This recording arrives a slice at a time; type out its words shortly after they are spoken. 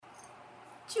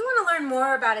learn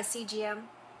more about a CGM?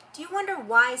 Do you wonder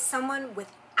why someone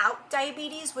without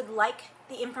diabetes would like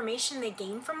the information they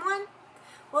gain from one?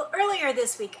 Well, earlier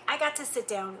this week, I got to sit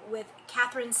down with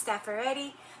Catherine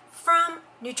Staffaretti from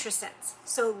Nutrisense.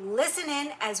 So listen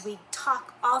in as we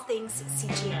talk all things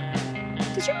CGM.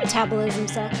 Does your metabolism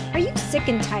suck? Are you sick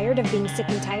and tired of being sick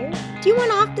and tired? Do you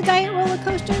want off the diet roller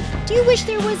coaster? Do you wish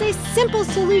there was a simple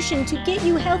solution to get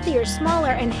you healthier,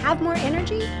 smaller, and have more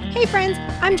energy? Hey friends,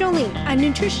 I'm Jolene, a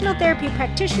nutritional therapy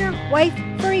practitioner, wife,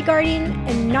 furry guardian,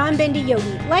 and non-bendy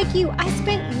yogi. Like you, I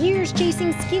spent years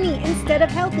chasing skinny instead of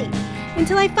healthy,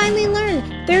 until I finally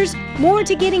learned there's more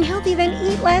to getting healthy than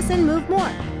eat less and move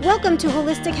more. Welcome to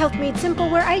Holistic Health Made Simple,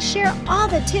 where I share all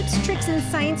the tips, tricks, and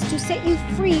science to set you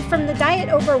free from the diet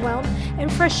overwhelm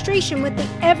and frustration with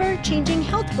the ever-changing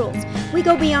health rules. We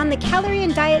go beyond the calorie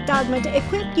and diet dogma to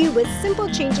equip you with simple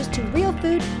changes to real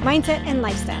food, mindset, and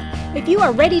lifestyle. If you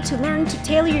are ready to learn to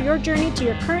tailor your journey to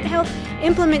your current health,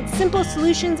 implement simple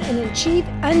solutions, and achieve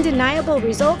undeniable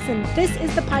results, then this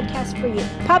is the podcast for you.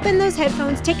 Pop in those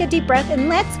headphones, take a deep breath, and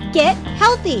let's get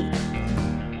healthy.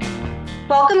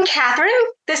 Welcome, Catherine.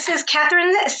 This is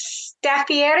Catherine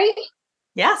Staffaretti.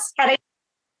 Yes.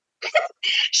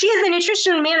 She is the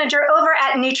nutrition manager over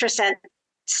at Nutrisense,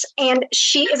 and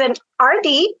she is an RD.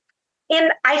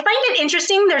 And I find it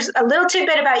interesting. There's a little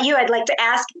tidbit about you I'd like to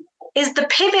ask, is the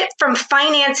pivot from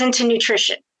finance into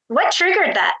nutrition. What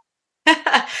triggered that?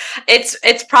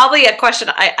 It's probably a question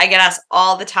I get asked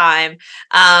all the time.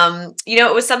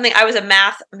 It was something, I was a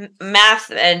math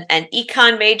and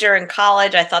econ major in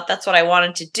college. I thought that's what I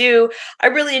wanted to do. I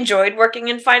really enjoyed working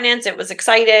in finance. It was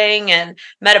exciting and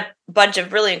met a bunch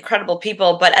of really incredible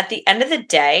people. But at the end of the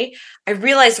day, I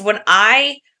realized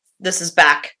this is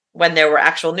back when there were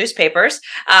actual newspapers,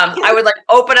 I would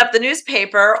open up the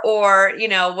newspaper, or,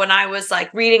 when I was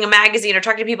reading a magazine or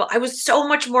talking to people, I was so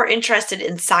much more interested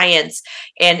in science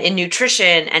and in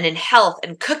nutrition and in health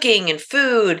and cooking and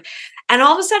food. And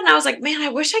all of a sudden I was like, man, I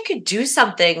wish I could do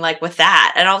something with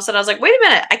that. And all of a sudden I was like, wait a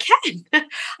minute,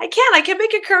 I can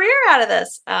make a career out of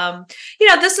this.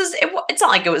 It's not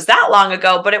like it was that long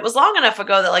ago, but it was long enough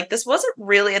ago that this wasn't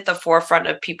really at the forefront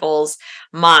of people's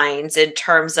minds in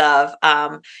terms of,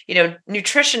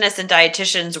 nutritionists and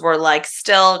dietitians were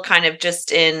still kind of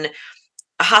just in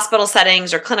hospital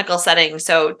settings or clinical settings.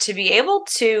 So to be able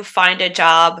to find a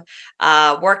job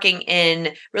working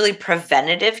in really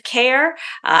preventative care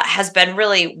has been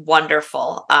really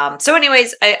wonderful. So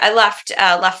anyways, I left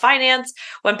finance,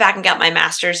 went back and got my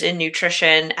master's in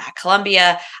nutrition at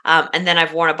Columbia. And then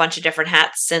I've worn a bunch of different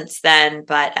hats since then.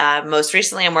 But most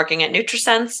recently I'm working at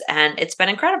Nutrisense, and it's been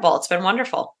incredible. It's been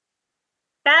wonderful.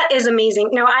 That is amazing.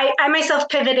 No, I myself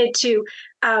pivoted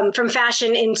from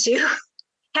fashion into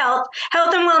health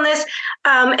and wellness.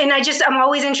 And I'm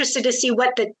always interested to see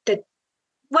what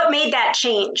what made that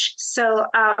change. So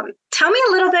tell me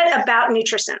a little bit about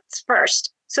Nutrisense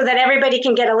first, so that everybody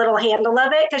can get a little handle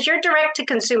of it, because you're direct to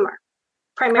consumer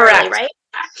primarily, Correct. Right?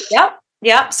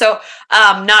 Yep. So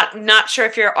not sure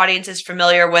if your audience is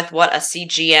familiar with what a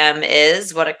CGM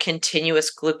is, what a continuous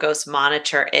glucose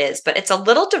monitor is, but it's a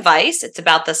little device. It's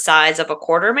about the size of a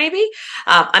quarter, maybe.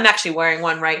 I'm actually wearing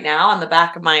one right now on the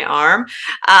back of my arm.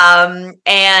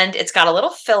 And it's got a little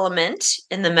filament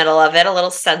in the middle of it, a little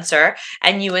sensor,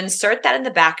 and you insert that in the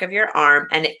back of your arm,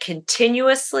 and it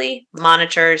continuously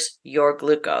monitors your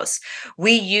glucose.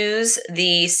 We use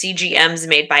the CGMs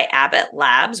made by Abbott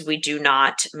Labs. We do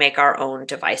not make our own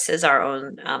devices, our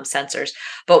own sensors.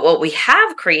 But what we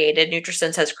have created,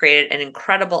 Nutrisense has created an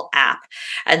incredible app.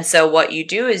 And so what you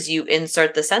do is you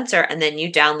insert the sensor, and then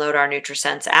you download our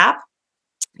Nutrisense app.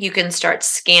 You can start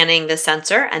scanning the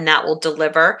sensor, and that will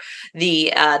deliver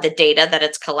the data that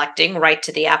it's collecting right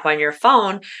to the app on your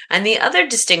phone. And the other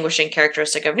distinguishing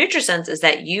characteristic of Nutrisense is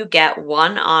that you get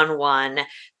one-on-one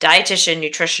dietitian,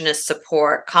 nutritionist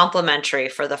support complimentary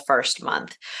for the first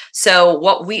month. So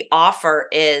what we offer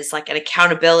is an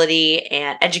accountability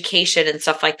and education and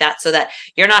stuff like that, so that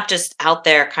you're not just out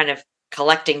there kind of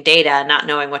collecting data and not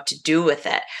knowing what to do with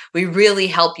it. We really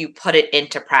help you put it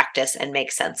into practice and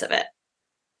make sense of it.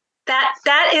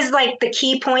 That is the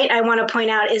key point I want to point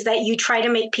out, is that you try to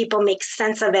make people make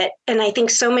sense of it. And I think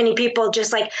so many people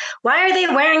just why are they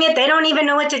wearing it? They don't even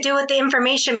know what to do with the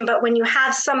information. But when you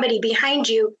have somebody behind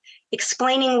you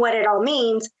explaining what it all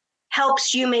means,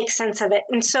 helps you make sense of it.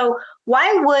 And so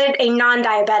why would a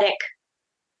non-diabetic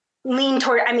lean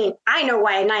toward, I know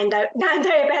why a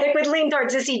non-diabetic would lean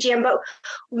towards the CGM, but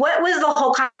what was the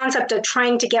whole concept of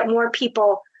trying to get more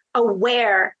people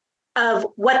aware of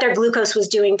what their glucose was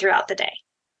doing throughout the day?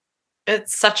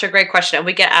 It's such a great question. And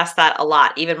we get asked that a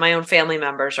lot. Even my own family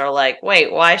members are like,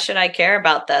 wait, why should I care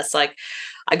about this?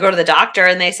 I go to the doctor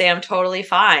and they say I'm totally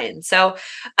fine. So,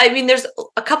 I mean, there's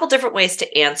a couple different ways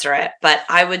to answer it, but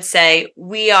I would say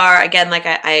we are, again, like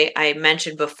I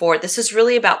mentioned before, this is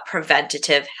really about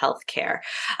preventative healthcare.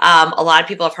 A lot of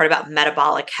people have heard about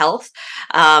metabolic health,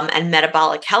 and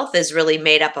metabolic health is really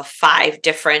made up of 5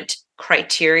 different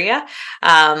criteria.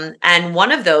 And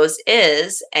one of those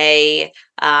is a,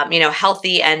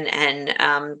 healthy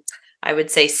and I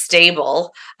would say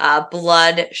stable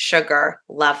blood sugar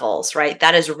levels, right?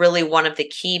 That is really one of the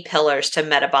key pillars to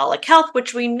metabolic health,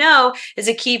 which we know is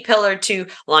a key pillar to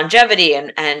longevity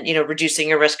and reducing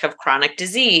your risk of chronic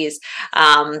disease.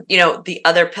 The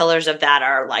other pillars of that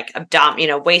are like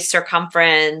waist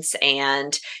circumference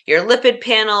and your lipid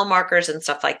panel markers and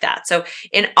stuff like that. So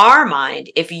in our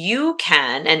mind, if you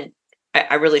can, and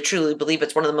I really truly believe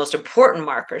it's one of the most important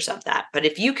markers of that. But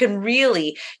if you can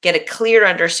really get a clear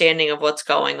understanding of what's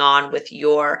going on with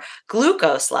your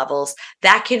glucose levels,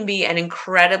 that can be an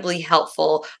incredibly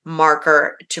helpful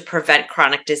marker to prevent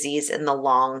chronic disease in the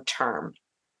long term.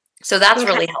 So that's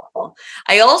really helpful.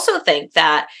 I also think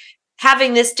that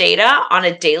having this data on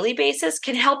a daily basis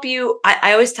can help you.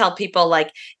 I always tell people,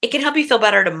 like, it can help you feel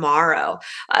better tomorrow.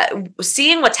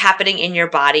 Seeing what's happening in your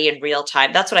body in real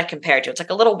time, that's what I compare it to. It's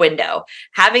like a little window.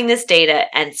 Having this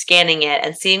data and scanning it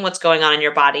and seeing what's going on in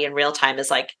your body in real time is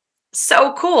like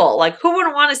so cool. Like, who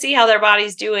wouldn't want to see how their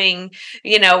body's doing,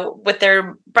 with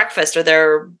their breakfast or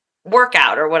their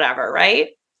workout or whatever, right?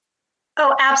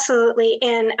 Oh, absolutely.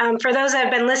 And for those that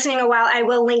have been listening a while, I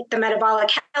will link the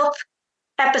metabolic health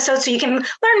episode so you can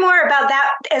learn more about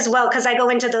that as well, because I go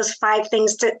into those 5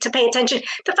 things to pay attention.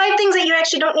 The 5 things that you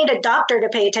actually don't need a doctor to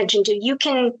pay attention to. You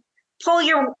can pull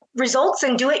your results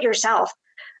and do it yourself.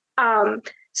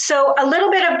 So a little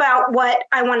bit about what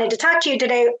I wanted to talk to you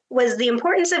today was the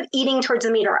importance of eating towards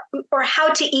the meter, or how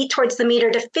to eat towards the meter,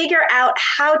 to figure out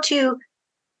how to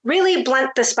really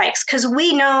blunt the spikes, because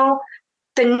we know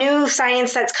the new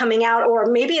science that's coming out, or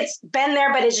maybe it's been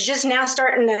there, but it's just now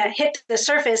starting to hit the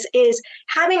surface, is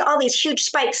having all these huge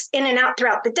spikes in and out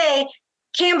throughout the day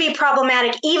can be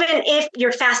problematic, even if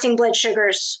your fasting blood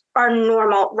sugars are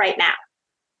normal right now.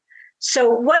 So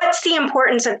what's the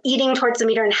importance of eating towards the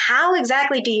meter, and how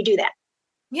exactly do you do that?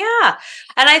 Yeah.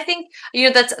 And I think,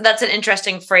 that's an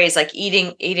interesting phrase, like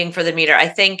eating for the meter. I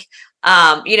think,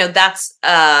 that's,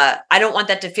 I don't want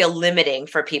that to feel limiting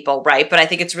for people, right? But I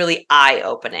think it's really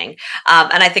eye-opening.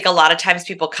 And I think a lot of times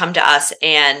people come to us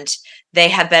and they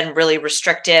have been really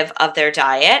restrictive of their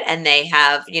diet, and they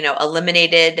have,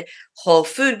 eliminated whole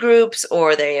food groups,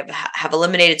 or they have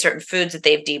eliminated certain foods that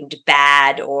they've deemed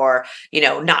bad or,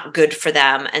 not good for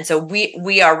them. And so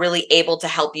we are really able to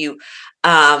help you,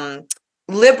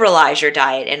 liberalize your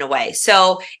diet in a way.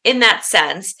 So in that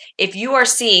sense, if you are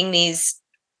seeing these,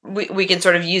 we can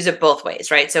sort of use it both ways,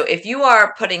 right? So if you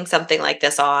are putting something like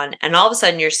this on and all of a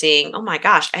sudden you're seeing, oh my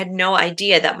gosh, I had no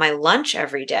idea that my lunch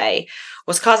every day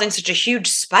was causing such a huge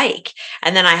spike.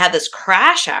 And then I had this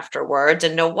crash afterwards,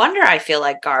 and no wonder I feel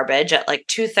like garbage at like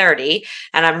 2:30,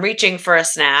 and I'm reaching for a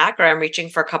snack or I'm reaching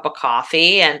for a cup of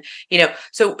coffee. And,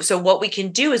 so what we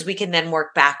can do is we can then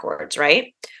work backwards,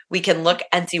 right? We can look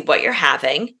and see what you're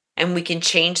having, and we can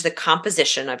change the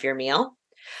composition of your meal.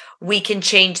 We can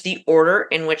change the order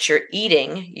in which you're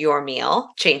eating your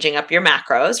meal, changing up your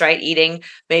macros, right? Eating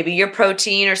maybe your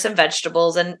protein or some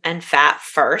vegetables and fat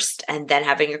first, and then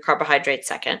having your carbohydrates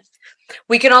second.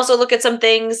 We can also look at some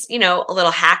things, a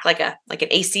little hack, like an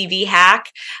ACV hack,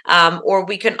 or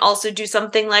we can also do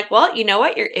something like, well, you know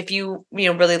what, if you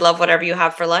really love whatever you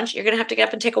have for lunch, you're going to have to get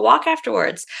up and take a walk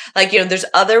afterwards. Like, there's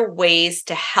other ways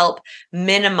to help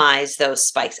minimize those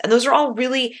spikes, and those are all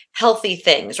really healthy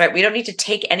things, right? We don't need to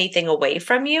take anything away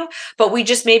from you, but we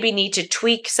just maybe need to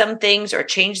tweak some things, or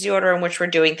change the order in which we're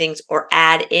doing things, or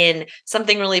add in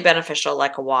something really beneficial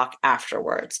like a walk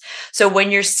afterwards. So when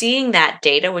you're seeing that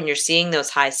data, when you're seeing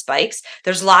those high spikes,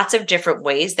 there's lots of different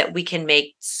ways that we can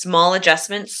make small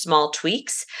adjustments, small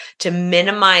tweaks to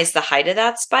minimize the height of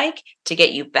that spike, to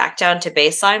get you back down to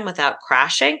baseline without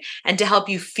crashing, and to help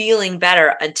you feeling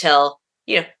better until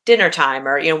dinner time,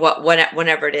 or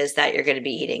whenever it is that you're going to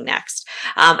be eating next.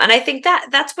 And I think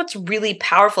that's what's really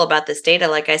powerful about this data.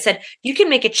 Like I said, you can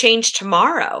make a change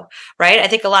tomorrow, right? I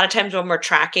think a lot of times when we're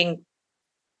tracking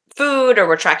food or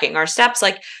we're tracking our steps,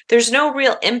 like, there's no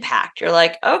real impact. You're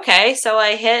like, okay, so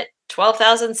I hit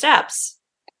 12,000 steps.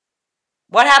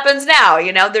 What happens now?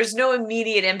 There's no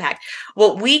immediate impact.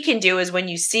 What we can do is, when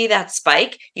you see that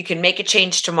spike, you can make a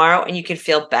change tomorrow and you can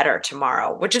feel better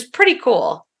tomorrow, which is pretty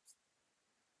cool.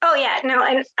 Oh, yeah. No,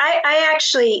 and I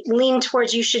actually lean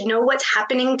towards, you should know what's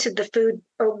happening to the food,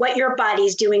 or what your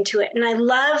body's doing to it. And I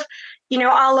love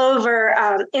all over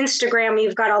Instagram,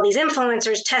 you've got all these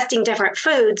influencers testing different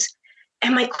foods.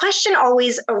 And my question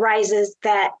always arises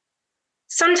that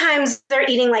sometimes they're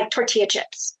eating like tortilla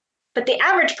chips, but the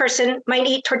average person might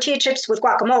eat tortilla chips with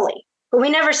guacamole. But we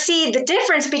never see the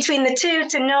difference between the two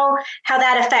to know how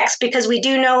that affects, because we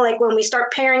do know, like, when we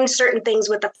start pairing certain things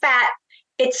with the fat,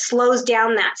 it slows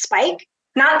down that spike.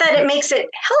 Not that it makes it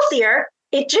healthier,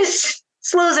 it just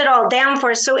slows it all down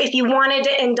for us. So if you wanted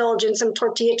to indulge in some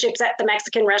tortilla chips at the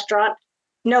Mexican restaurant,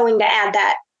 knowing to add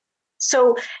that.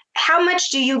 So how much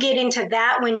do you get into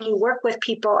that when you work with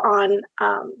people on,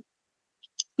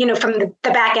 from the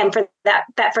back end for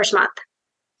that first month?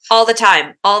 All the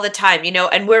time,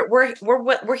 and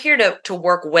we're here to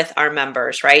work with our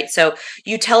members, right? So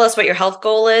you tell us what your health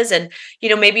goal is, and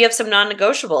maybe you have some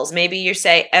non-negotiables. Maybe you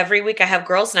say, every week I have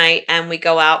girls' night and we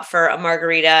go out for a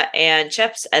margarita and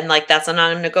chips, and like, that's a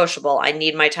non-negotiable. I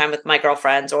need my time with my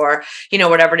girlfriends, or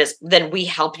whatever it is. Then we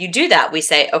help you do that. We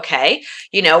say, okay,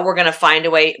 we're going to find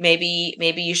a way. Maybe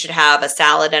you should have a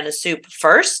salad and a soup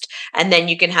first, and then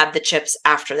you can have the chips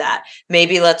after that.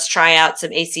 Maybe let's try out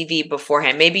some ACV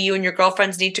beforehand. Maybe you and your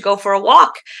girlfriends need to go for a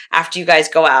walk after you guys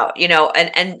go out,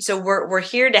 and so we're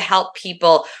here to help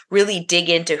people really dig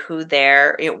into who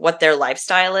what their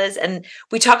lifestyle is. And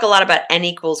we talk a lot about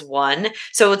N=1.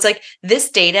 So it's like,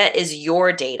 this data is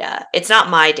your data. It's not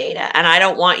my data. And I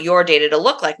don't want your data to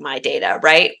look like my data,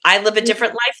 right? I live a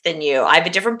different life than you. I have a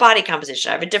different body composition.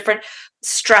 I have a different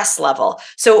stress level.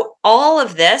 So all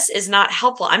of this is not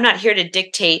helpful. I'm not here to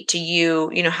dictate to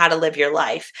you, how to live your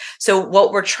life. So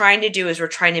what we're trying to do is we're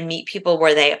trying to meet people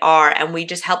where they are, and we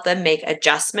just help them make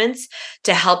adjustments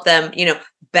to help them,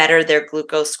 better their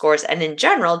glucose scores, and in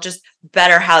general, just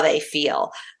better how they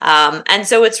feel. And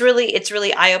so it's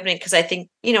really eye-opening, because I think,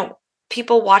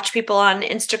 people watch people on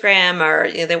Instagram, or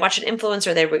they watch an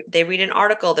influencer, they read an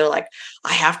article, they're like,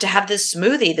 I have to have this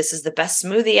smoothie. This is the best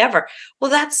smoothie ever. Well,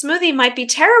 that smoothie might be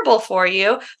terrible for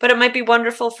you, but it might be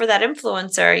wonderful for that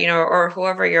influencer, or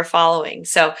whoever you're following.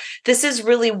 So this is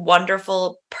really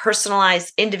wonderful,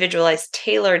 personalized, individualized,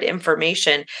 tailored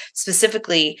information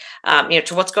specifically,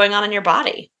 to what's going on in your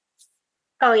body.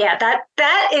 Oh yeah,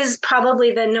 that is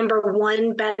probably the number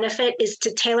one benefit, is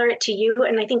to tailor it to you.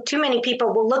 And I think too many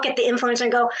people will look at the influencer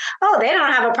and go, oh, they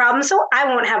don't have a problem, so I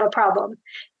won't have a problem.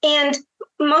 And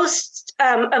most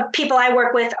of people I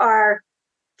work with are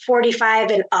 45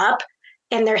 and up,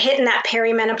 and they're hitting that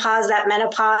perimenopause, that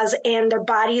menopause, and their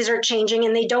bodies are changing,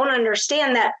 and they don't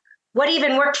understand that what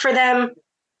even worked for them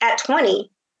at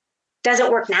 20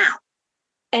 doesn't work now.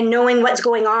 And knowing what's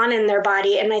going on in their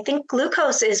body. And I think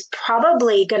glucose is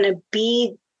probably going to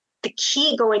be the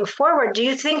key going forward. Do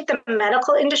you think the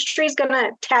medical industry is going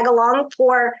to tag along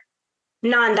for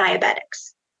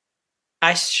non-diabetics?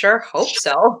 I sure hope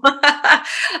so.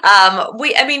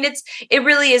 It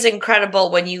really is incredible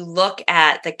when you look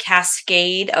at the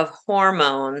cascade of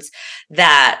hormones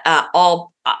that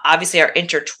all obviously are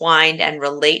intertwined and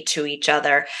relate to each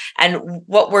other. And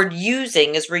what we're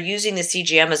using the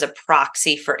CGM as a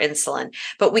proxy for insulin,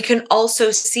 but we can also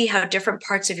see how different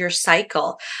parts of your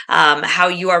cycle, how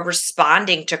you are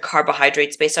responding to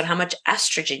carbohydrates based on how much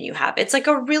estrogen you have. It's like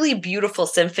a really beautiful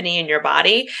symphony in your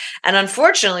body. And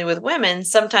unfortunately with women,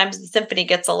 sometimes the symphony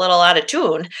gets a little out of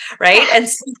tune, right? And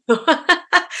so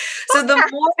the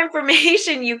more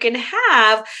information you can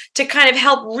have to kind of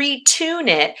help retune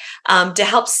it,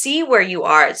 to help see where you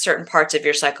are at certain parts of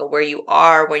your cycle, where you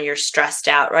are when you're stressed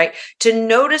out, right? To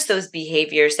notice those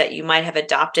behaviors that you might have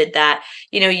adopted that,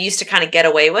 you used to kind of get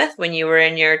away with when you were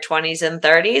in your 20s and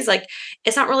 30s, like,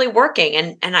 it's not really working.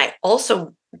 And I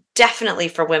also definitely,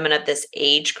 for women of this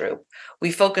age group,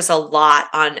 we focus a lot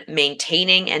on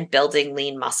maintaining and building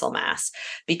lean muscle mass,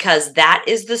 because that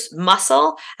is this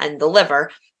muscle, and the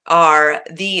liver are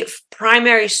the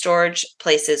primary storage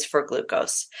places for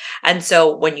glucose. And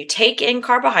so when you take in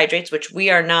carbohydrates, which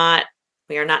we are not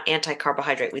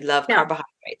anti-carbohydrate. We love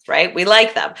carbohydrates, right? We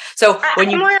like them. So when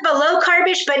I'm more of a low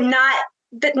carbish, but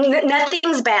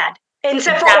nothing's bad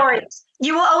except for Oreos.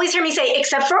 You will always hear me say,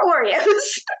 except for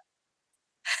Oreos.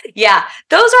 Yeah,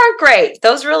 those aren't great.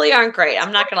 Those really aren't great.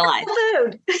 I'm not going to lie.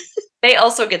 Food. They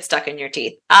also get stuck in your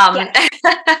teeth. Yes.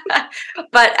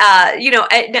 But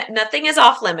nothing is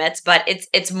off limits, but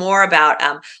it's more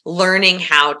about learning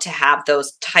how to have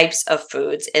those types of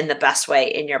foods in the best way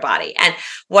in your body. And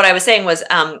what I was saying was,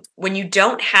 when you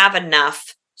don't have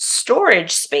enough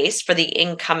storage space for the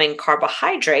incoming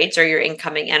carbohydrates or your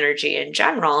incoming energy in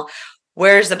general,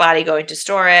 where's the body going to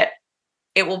store it?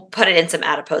 it will put it in some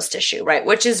adipose tissue, right?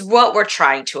 Which is what we're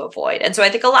trying to avoid. And so I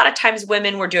think a lot of times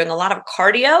women were doing a lot of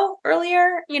cardio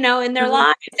earlier, in their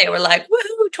lives. They were like,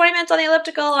 woohoo, 20 minutes on the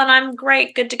elliptical and I'm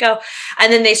great, good to go.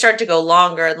 And then they start to go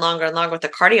longer and longer and longer with the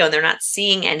cardio and they're not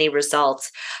seeing any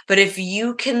results. But if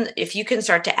you can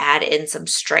start to add in some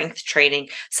strength training,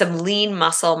 some lean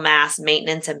muscle mass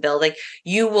maintenance and building,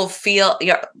 you will feel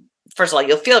first of all,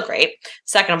 you'll feel great.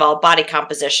 Second of all, body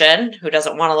composition, who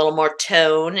doesn't want a little more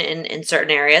tone in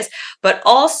certain areas, but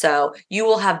also you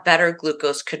will have better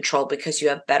glucose control because you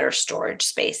have better storage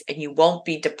space and you won't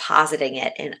be depositing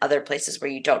it in other places where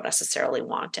you don't necessarily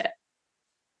want it.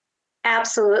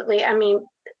 Absolutely. I mean,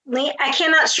 I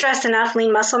cannot stress enough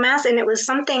lean muscle mass. And it was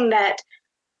something that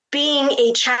being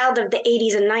a child of the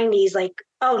 80s and 90s, like,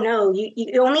 oh no,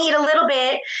 you only eat a little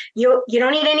bit. You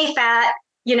don't eat any fat.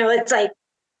 It's like,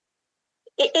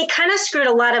 it kind of screwed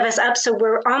a lot of us up. So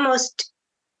we're almost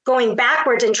going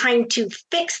backwards and trying to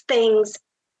fix things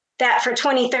that for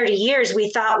 20, 30 years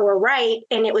we thought were right.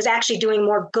 And it was actually doing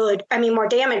more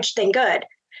damage than good. Right.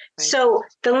 So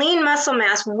the lean muscle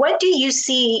mass, what do you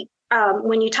see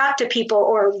when you talk to people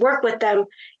or work with them,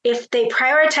 if they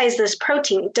prioritize this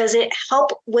protein? Does it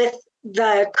help with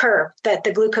the curve,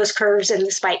 the glucose curves and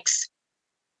the spikes?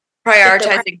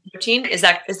 Prioritizing protein, is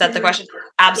that the question?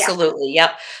 Absolutely. Yeah.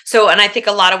 Yep. So, and I think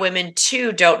a lot of women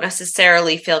too don't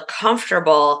necessarily feel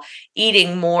comfortable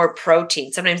eating more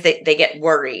protein. Sometimes they get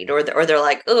worried or they're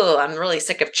like, oh, I'm really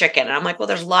sick of chicken. And I'm like, well,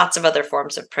 there's lots of other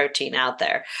forms of protein out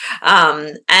there.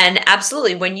 And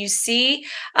absolutely, when you see,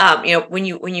 when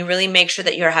you really make sure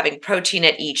that you're having protein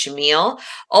at each meal,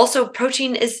 also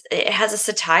protein it has a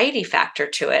satiety factor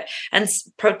to it. And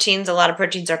a lot of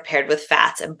proteins are paired with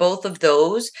fats, and both of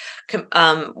those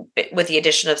with the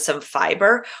addition of some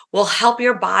fiber will help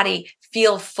your body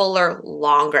feel fuller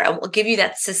longer and will give you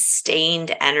that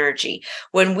sustained energy.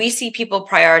 When we see people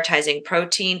prioritizing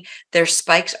protein, their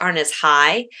spikes aren't as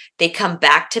high. They come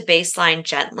back to baseline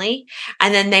gently,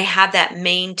 and then they have that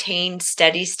maintained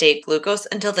steady state glucose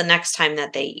until the next time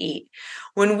that they eat.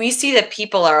 When we see that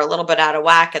people are a little bit out of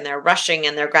whack and they're rushing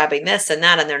and they're grabbing this and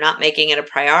that and they're not making it a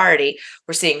priority,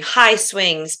 we're seeing high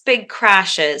swings, big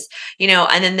crashes,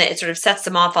 and then it sort of sets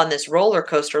them off on this roller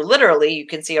coaster. Literally, you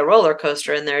can see a roller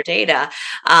coaster in their data.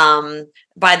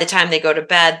 By the time they go to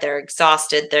bed, they're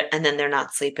exhausted and then they're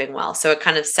not sleeping well. So it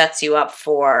kind of sets you up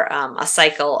for a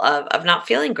cycle of not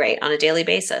feeling great on a daily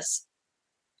basis.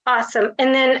 Awesome.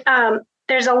 And then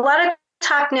there's a lot of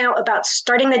talk now about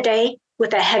starting the day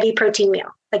with a heavy protein meal.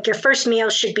 Like your first meal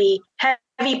should be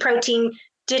heavy protein,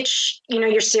 ditch,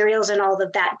 your cereals and all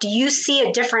of that. Do you see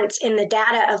a difference in the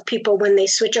data of people when they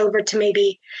switch over to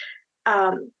maybe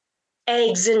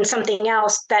eggs and something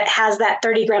else that has that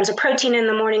 30 grams of protein in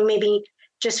the morning, maybe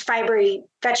just fibery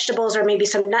vegetables or maybe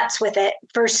some nuts with it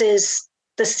versus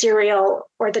the cereal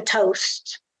or the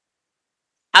toast?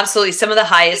 Absolutely. Some of the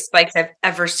highest spikes I've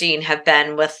ever seen have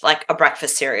been with like a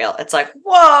breakfast cereal. It's like,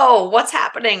 whoa, what's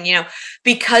happening?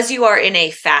 Because you are in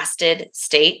a fasted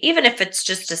state, even if it's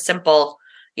just a simple,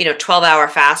 12-hour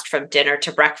fast from dinner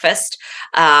to breakfast,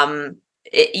 when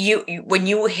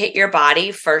you hit your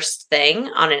body first thing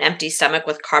on an empty stomach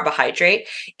with carbohydrate,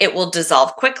 it will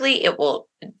dissolve quickly. It will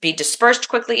be dispersed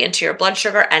quickly into your blood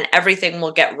sugar and everything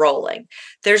will get rolling.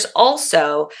 There's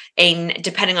also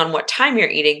depending on what time you're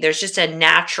eating, there's just a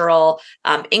natural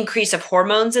increase of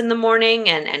hormones in the morning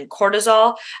and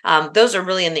cortisol. Those are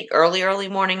really in the early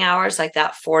morning hours, like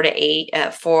that 4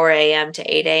 a.m. to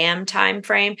 8 a.m. time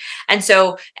frame.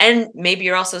 And maybe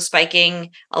you're also spiking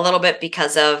a little bit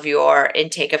because of your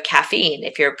intake of caffeine,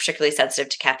 if you're particularly sensitive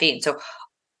to caffeine. So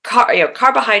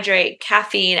carbohydrate,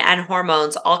 caffeine, and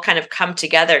hormones all kind of come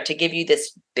together to give you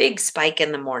this big spike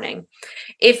in the morning.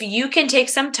 If you can take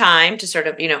some time to sort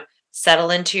of, settle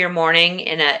into your morning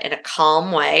in a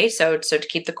calm way, so to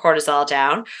keep the cortisol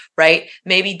down, right?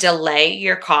 Maybe delay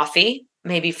your coffee,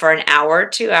 maybe for an hour or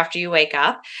two after you wake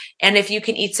up. And if you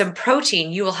can eat some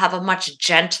protein, you will have a much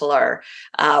gentler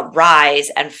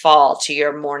rise and fall to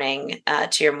your morning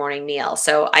meal.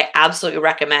 So I absolutely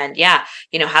recommend,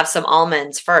 have some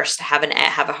almonds first, have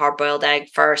a hard-boiled egg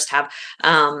first, have,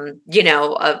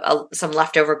 some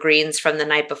leftover greens from the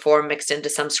night before mixed into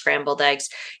some scrambled eggs.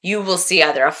 You will see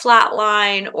either a flat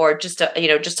line or just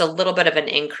a little bit of an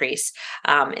increase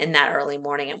in that early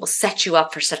morning. It will set you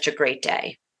up for such a great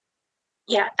day.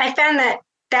 Yeah, I found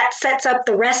that sets up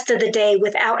the rest of the day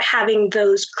without having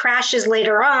those crashes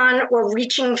later on or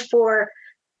reaching for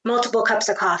multiple cups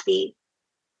of coffee.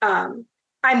 I'm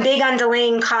big on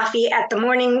delaying coffee at the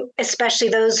morning, especially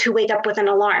those who wake up with an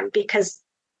alarm, because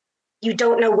you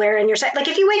don't know where in your set. Like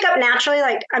if you wake up naturally,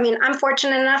 I'm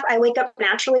fortunate enough, I wake up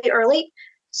naturally early.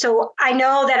 So I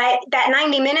know that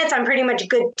 90 minutes, I'm pretty much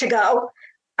good to go.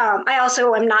 I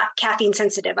also am not caffeine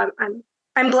sensitive.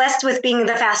 I'm blessed with being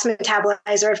the fast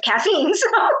metabolizer of caffeine. So,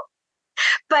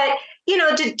 but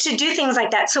to do things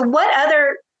like that. So what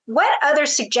other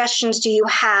suggestions do you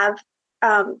have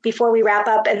before we wrap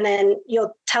up, and then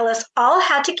you'll tell us all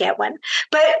how to get one.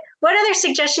 But what other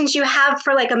suggestions you have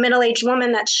for like a middle-aged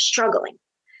woman that's struggling?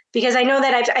 Because I know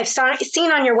that I've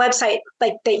seen on your website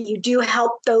like that you do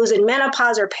help those in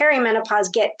menopause or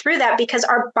perimenopause get through that, because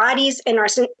our bodies and our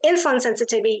insulin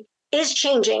sensitivity is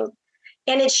changing,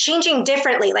 and it's changing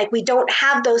differently. Like we don't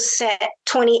have those set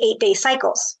 28-day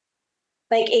cycles.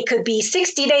 Like it could be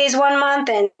 60 days 1 month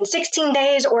and 16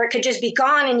 days, or it could just be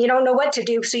gone and you don't know what to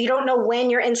do. So you don't know when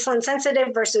you're insulin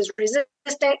sensitive versus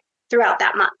resistant throughout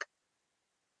that month.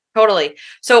 Totally.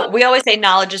 So we always say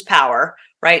knowledge is power,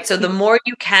 right? So the more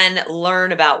you can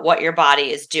learn about what your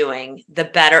body is doing, the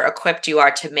better equipped you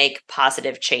are to make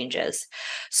positive changes.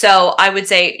 So I would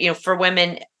say, for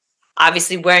women,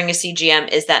 obviously wearing a CGM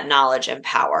is that knowledge and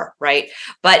power, right?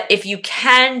 But if you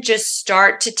can just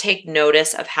start to take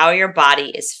notice of how your body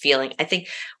is feeling, I think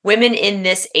women in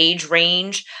this age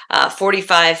range,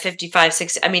 45, 55,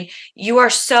 60, I mean, you are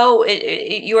so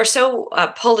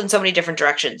pulled in so many different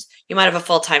directions. You might have a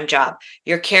full-time job.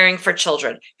 You're caring for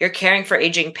children. You're caring for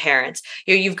aging parents.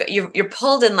 You're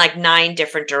pulled in like 9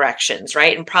 different directions,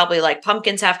 right? And probably like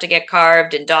pumpkins have to get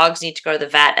carved and dogs need to go to the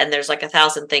vet, and there's like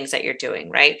 1,000 things that you're doing,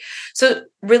 right? So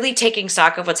really taking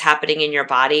stock of what's happening in your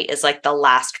body is like the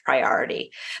last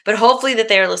priority. But hopefully that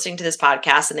they are listening to this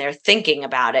podcast and they're thinking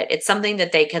about it. It's something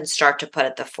that they can start to put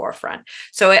at the forefront.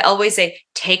 So I always say,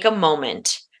 take a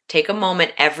moment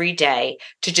every day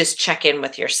to just check in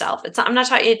with yourself. I'm not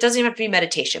talking, it doesn't even have to be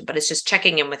meditation, but it's just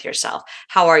checking in with yourself.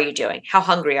 How are you doing? How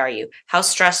hungry are you? How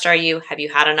stressed are you? Have you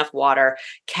had enough water?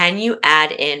 Can you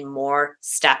add in more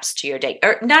steps to your day?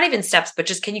 Or not even steps, but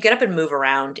just can you get up and move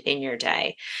around in your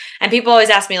day? And people always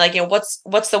ask me like,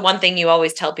 what's the one thing you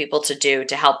always tell people to do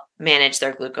to help manage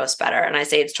their glucose better? And I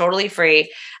say, it's totally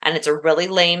free. And it's a really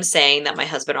lame saying that my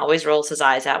husband always rolls his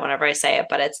eyes at whenever I say it,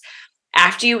 but it's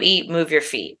after you eat, move your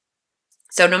feet.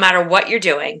 So no matter what you're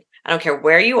doing, I don't care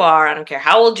where you are, I don't care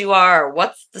how old you are or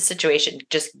what's the situation,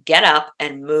 just get up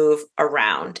and move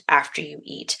around after you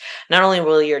eat. Not only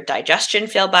will your digestion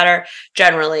feel better,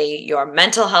 generally your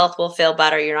mental health will feel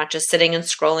better. You're not just sitting and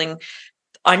scrolling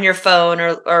on your phone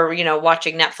or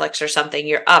watching Netflix or something.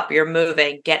 You're up, you're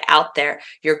moving, get out there.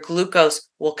 Your glucose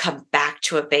will come back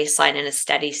to a baseline in a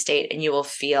steady state and you will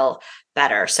feel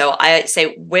better. So I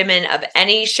say women of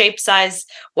any shape, size,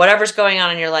 whatever's going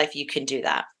on in your life, you can do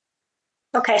that.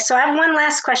 Okay. So I have one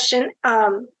last question.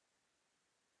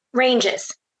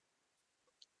 Ranges.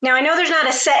 Now I know there's not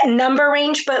a set number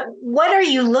range, but what are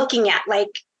you looking at? Like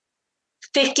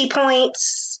 50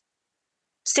 points,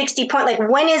 60 points? Like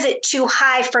when is it too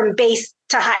high from base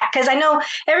to high? Because I know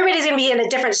everybody's going to be in a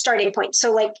different starting point.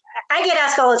 So like I get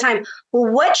asked all the time,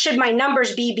 well, what should my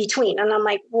numbers be between? And I'm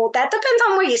like, well, that depends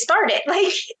on where you started.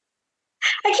 Like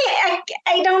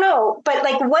I don't know. But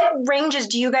like what ranges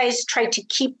do you guys try to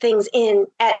keep things in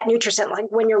at Nutrisense,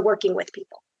 like when you're working with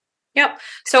people? Yep.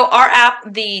 So our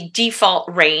app, the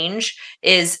default range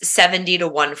is 70 to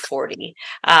 140.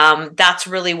 That's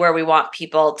really where we want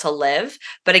people to live.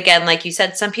 But again, like you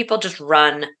said, some people just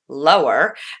run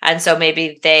lower. And so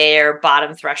maybe their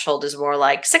bottom threshold is more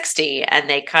like 60 and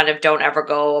they kind of don't ever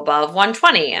go above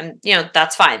 120. And,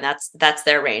 that's fine. That's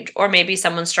their range. Or maybe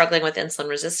someone's struggling with insulin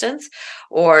resistance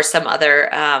or some other,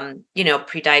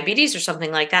 pre-diabetes or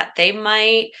something like that.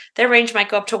 Their range might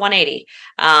go up to 180.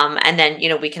 And then,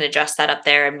 we can adjust that up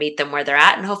there and meet them where they're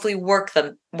at and hopefully work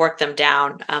them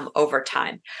down over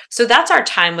time. So that's our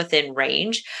time within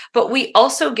range. But we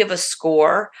also give a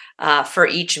score for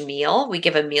each meal. We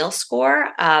give a meal score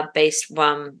based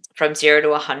from 0 to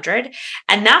 100.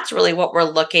 And that's really what we're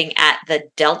looking at, the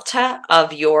delta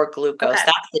of your glucose. Okay.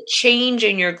 That's the change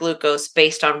in your glucose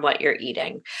based on what you're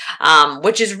eating,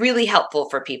 which is really helpful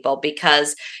for people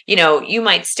because, you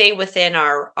might stay within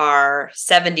our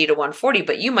 70 to 140,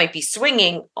 but you might be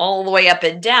swinging all the way up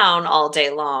and down all day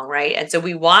long, right? And so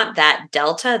we want that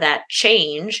delta, that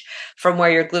change from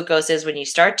where your glucose is when you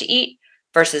start to eat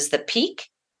versus the peak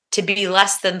to be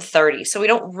less than 30. So we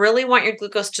don't really want your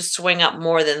glucose to swing up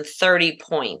more than 30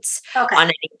 points on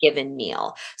any given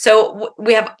meal. So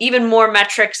we have even more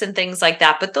metrics and things like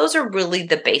that, but those are really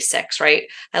the basics, right?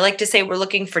 I like to say we're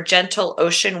looking for gentle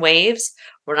ocean waves.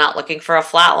 We're not looking for a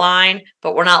flat line,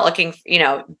 but we're not looking,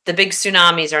 the big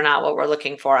tsunamis are not what we're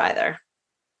looking for either.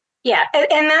 Yeah.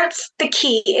 And that's the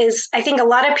key is I think a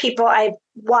lot of people I've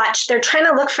watched, they're trying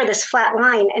to look for this flat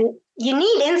line and you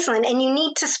need insulin and you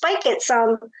need to spike it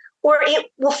some or it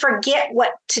will forget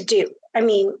what to do. I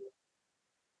mean,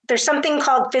 there's something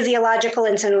called physiological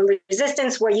insulin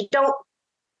resistance where you don't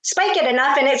spike it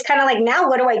enough. And it's kind of like, now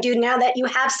what do I do now that you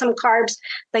have some carbs?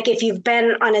 Like if you've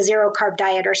been on a 0 carb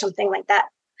diet or something like that.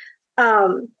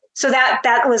 So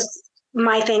that was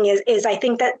my thing is I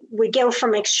think that we go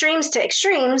from extremes to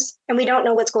extremes and we don't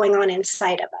know what's going on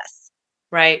inside of us.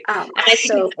 Right. And I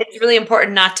think it's really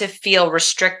important not to feel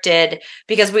restricted,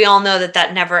 because we all know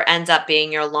that never ends up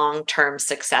being your long-term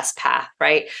success path,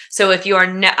 right? So if you are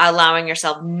allowing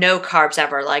yourself no carbs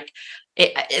ever, like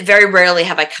very rarely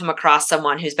have I come across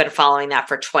someone who's been following that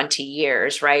for 20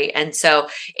 years, right? And so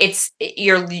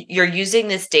you're using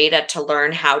this data to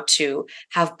learn how to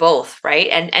have both, right?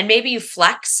 And maybe you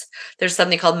flex. There's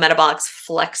something called metabolic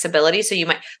flexibility. So you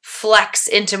might flex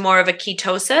into more of a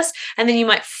ketosis, and then you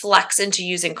might flex into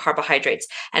using carbohydrates.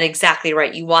 And exactly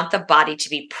right. You want the body to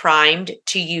be primed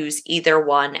to use either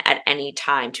one at any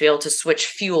time, to be able to switch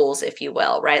fuels, if you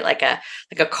will, right? Like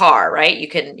a car, right? You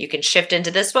can shift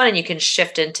into this one and you can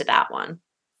shift into that one.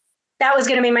 That was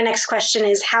going to be my next question,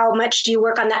 is how much do you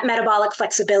work on that metabolic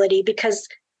flexibility? Because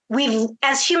we've,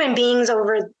 as human beings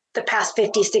over the past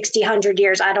 50, 60, 100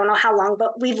 years, I don't know how long,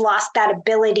 but we've lost that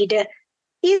ability to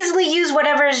easily use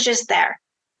whatever is just there.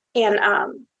 And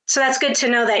so that's good to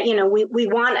know that,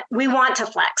 we want to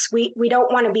flex. We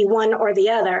don't want to be one or the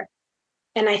other.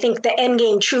 And I think the end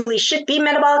game truly should be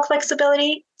metabolic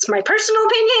flexibility. It's my personal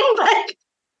opinion, but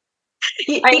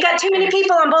you got too many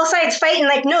people on both sides fighting,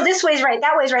 like, no, this way's right,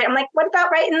 that way's right. I'm like, what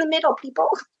about right in the middle, people?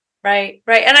 Right.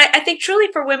 And I think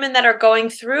truly for women that are going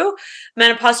through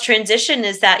menopause transition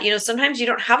is that, sometimes you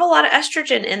don't have a lot of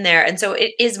estrogen in there. And so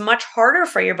it is much harder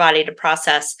for your body to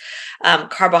process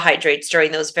carbohydrates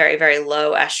during those very, very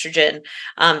low estrogen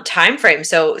timeframes.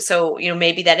 So,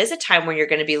 maybe that is a time when you're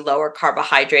going to be lower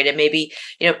carbohydrate, and maybe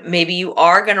you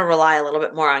are going to rely a little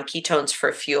bit more on ketones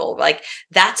for fuel. Like,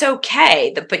 that's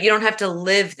okay, but you don't have to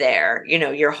live there,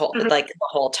 your whole, like the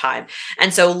whole time.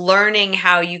 And so learning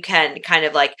how you can kind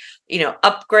of like,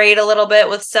 upgrade a little bit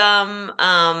with some,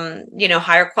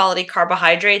 higher quality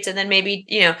carbohydrates, and then maybe,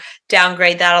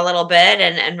 downgrade that a little bit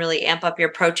and really amp up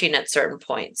your protein at certain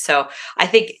points. So I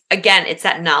think, again, it's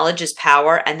that knowledge is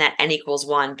power, and that N equals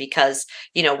 1, because,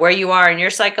 where you are in your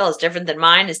cycle is different than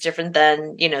mine, is different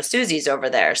than, Susie's over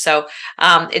there. So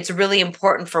it's really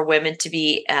important for women to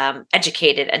be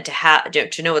educated and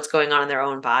to know what's going on in their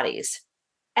own bodies.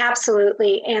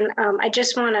 Absolutely. And I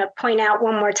just want to point out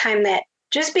one more time that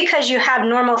just because you have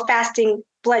normal fasting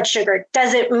blood sugar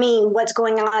doesn't mean what's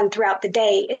going on throughout the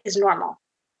day is normal.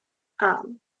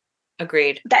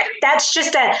 Agreed. That's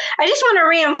just I just want to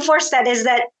reinforce that, is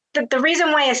that the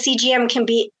reason why a CGM can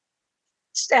be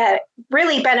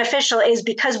really beneficial is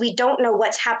because we don't know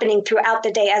what's happening throughout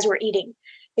the day as we're eating.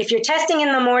 If you're testing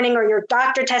in the morning, or your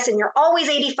doctor tests and you're always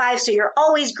 85, so you're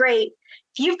always great.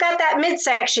 If you've got that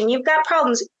midsection, you've got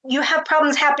problems. You have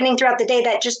problems happening throughout the day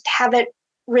that just haven't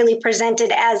really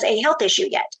presented as a health issue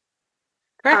yet.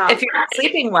 Correct. If you're not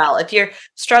sleeping well, if you're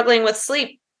struggling with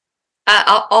sleep,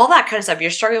 all that kind of stuff,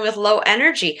 you're struggling with low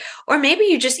energy, or maybe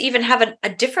you just even have a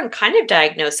different kind of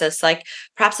diagnosis, like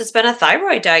perhaps it's been a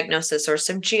thyroid diagnosis or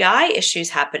some GI issues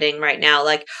happening right now.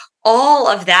 Like, all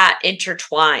of that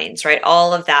intertwines, right?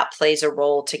 All of that plays a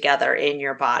role together in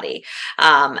your body.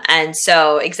 And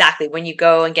so exactly, when you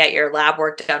go and get your lab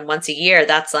work done once a year,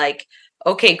 that's like,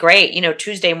 okay, great.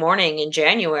 Tuesday morning in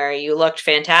January, you looked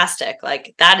fantastic.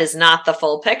 Like, that is not the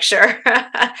full picture.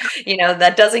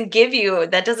 That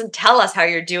doesn't tell us how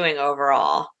you're doing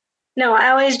overall. No,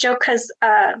 I always joke because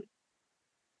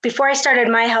before I started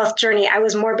my health journey, I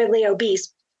was morbidly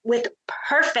obese with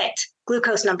perfect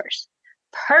glucose numbers,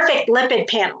 perfect lipid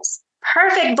panels,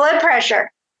 perfect blood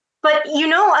pressure. But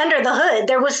under the hood,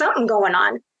 there was something going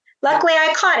on. Luckily,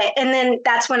 I caught it. And then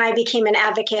that's when I became an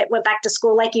advocate, went back to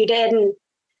school like you did, and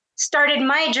started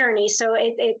my journey. So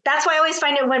that's why I always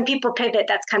find it when people pivot,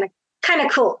 that's kind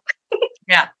of cool.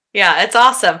 Yeah, it's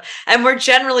awesome. And we're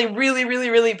generally really,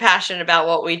 really, really passionate about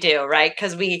what we do, right?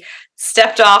 Because we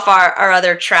stepped off our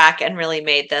other track and really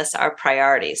made this our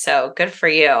priority. So good for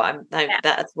you.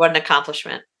 That's what an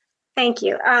accomplishment. Thank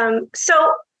you.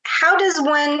 So how does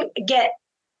one get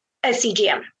a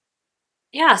CGM?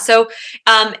 Yeah. So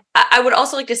I would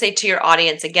also like to say to your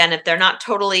audience, again, if they're not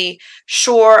totally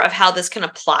sure of how this can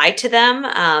apply to them,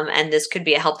 and this could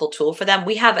be a helpful tool for them,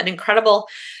 we have an incredible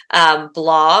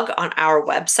blog on our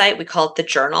website. We call it The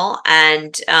Journal,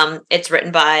 and it's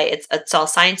written by, it's all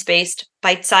science-based,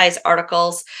 bite-sized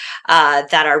articles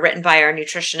that are written by our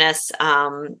nutritionists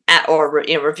or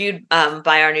reviewed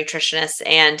by our nutritionists.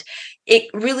 And it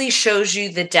really shows you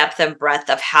the depth and breadth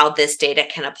of how this data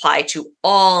can apply to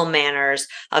all manners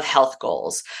of health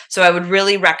goals. So I would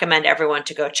really recommend everyone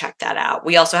to go check that out.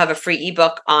 We also have a free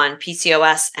ebook on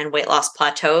PCOS and weight loss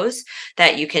plateaus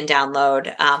that you can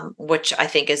download, which I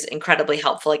think is incredibly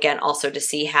helpful, again, also to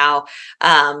see how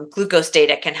glucose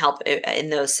data can help in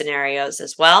those scenarios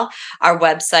as well. Our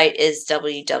website is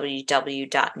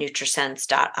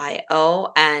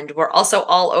www.nutrisense.io, and we're also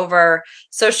all over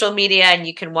social media, and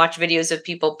you can watch videos of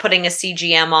people putting a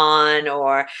CGM on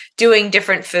or doing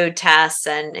different food tests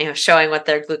and showing what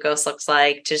their glucose looks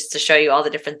like, just to show you all the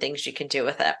different things you can do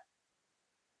with it.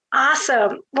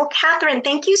 Awesome. Well, Catherine,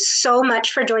 thank you so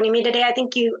much for joining me today. I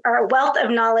think you are a wealth of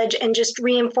knowledge and just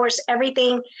reinforce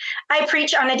everything I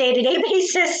preach on a day-to-day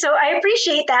basis. So I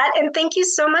appreciate that. And thank you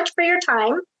so much for your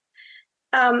time.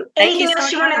 Anything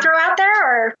else you want to throw out there,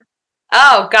 or?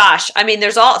 Oh gosh. I mean,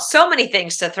 there's so many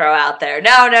things to throw out there.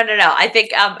 No. I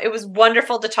think it was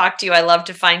wonderful to talk to you. I love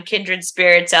to find kindred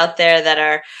spirits out there that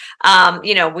are,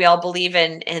 we all believe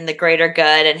in the greater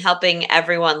good and helping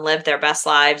everyone live their best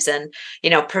lives and,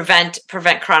 prevent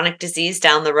chronic disease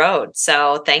down the road.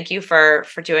 So thank you for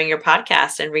doing your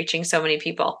podcast and reaching so many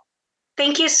people.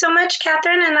 Thank you so much,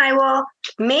 Catherine. And I will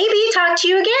maybe talk to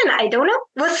you again. I don't know.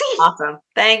 We'll see. Awesome.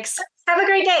 Thanks. Have a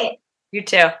great day. You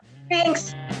too.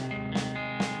 Thanks.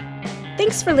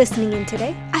 Thanks for listening in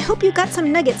today. I hope you got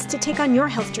some nuggets to take on your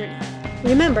health journey.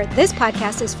 Remember, this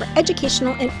podcast is for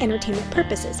educational and entertainment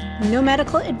purposes. No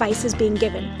medical advice is being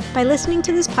given. By listening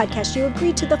to this podcast, you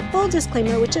agree to the full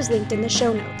disclaimer, which is linked in the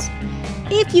show notes.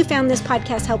 If you found this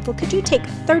podcast helpful, could you take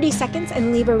 30 seconds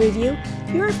and leave a review?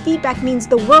 Your feedback means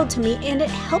the world to me, and it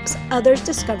helps others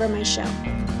discover my show.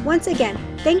 Once again,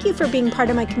 thank you for being part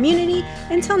of my community.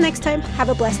 Until next time, have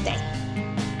a blessed day.